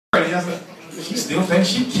She still thinks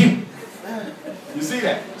she cute. You see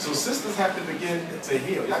that? So sisters have to begin to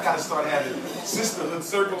heal. Y'all got to start having sisterhood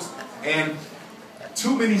circles. And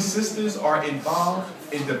too many sisters are involved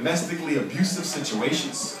in domestically abusive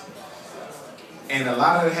situations. And a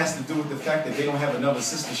lot of it has to do with the fact that they don't have another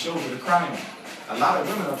sister shoulder to cry on. A lot of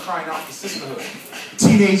women are crying out for sisterhood.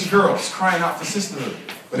 Teenage girls crying out for sisterhood.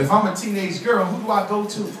 But if I'm a teenage girl, who do I go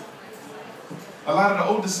to? A lot of the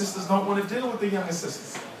older sisters don't want to deal with the younger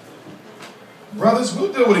sisters. Brothers,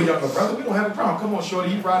 we'll deal with a younger brother. We don't have a problem. Come on,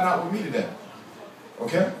 shorty, you riding out with me today.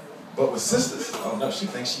 Okay? But with sisters, oh no, she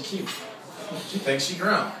thinks she cute. She thinks she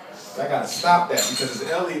grown. I gotta stop that because it's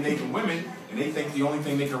alienating women, and they think the only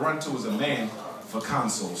thing they can run to is a man for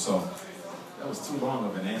console. So that was too long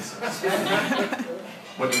of an answer.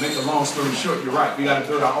 But to make a long story short, you're right. We gotta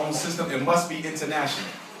build our own system. It must be international.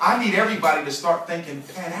 I need everybody to start thinking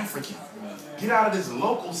Pan-African. Get out of this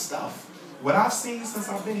local stuff. What I've seen since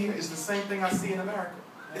I've been here is the same thing I see in America.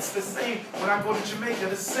 It's the same. When I go to Jamaica,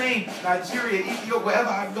 the same. Nigeria, Ethiopia, wherever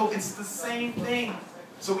I go, it's the same thing.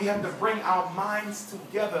 So we have to bring our minds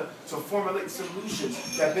together to formulate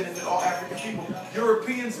solutions that benefit all African people.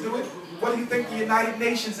 Europeans do it. What do you think the United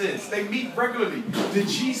Nations is? They meet regularly. The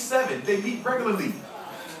G7, they meet regularly.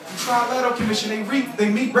 The Trilateral Commission, they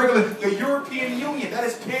meet regularly. The European Union, that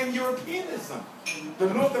is pan-Europeanism.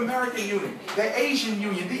 The North American Union, the Asian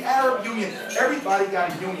Union, the Arab Union. Everybody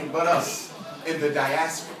got a union but us in the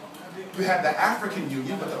diaspora. You have the African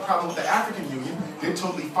Union, but the problem with the African Union, they're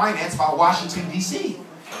totally financed by Washington, D.C.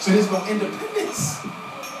 So there's no independence.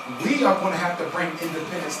 We are going to have to bring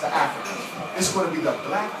independence to Africa. It's going to be the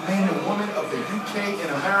black man and woman of the UK and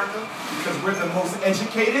America because we're the most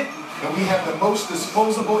educated and we have the most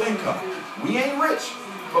disposable income. We ain't rich,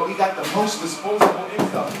 but we got the most disposable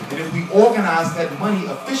income. And if we organize that money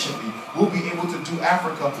efficiently, we'll be able to do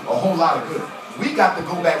Africa a whole lot of good. We got to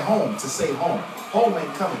go back home to save home. Home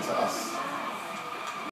ain't coming to us.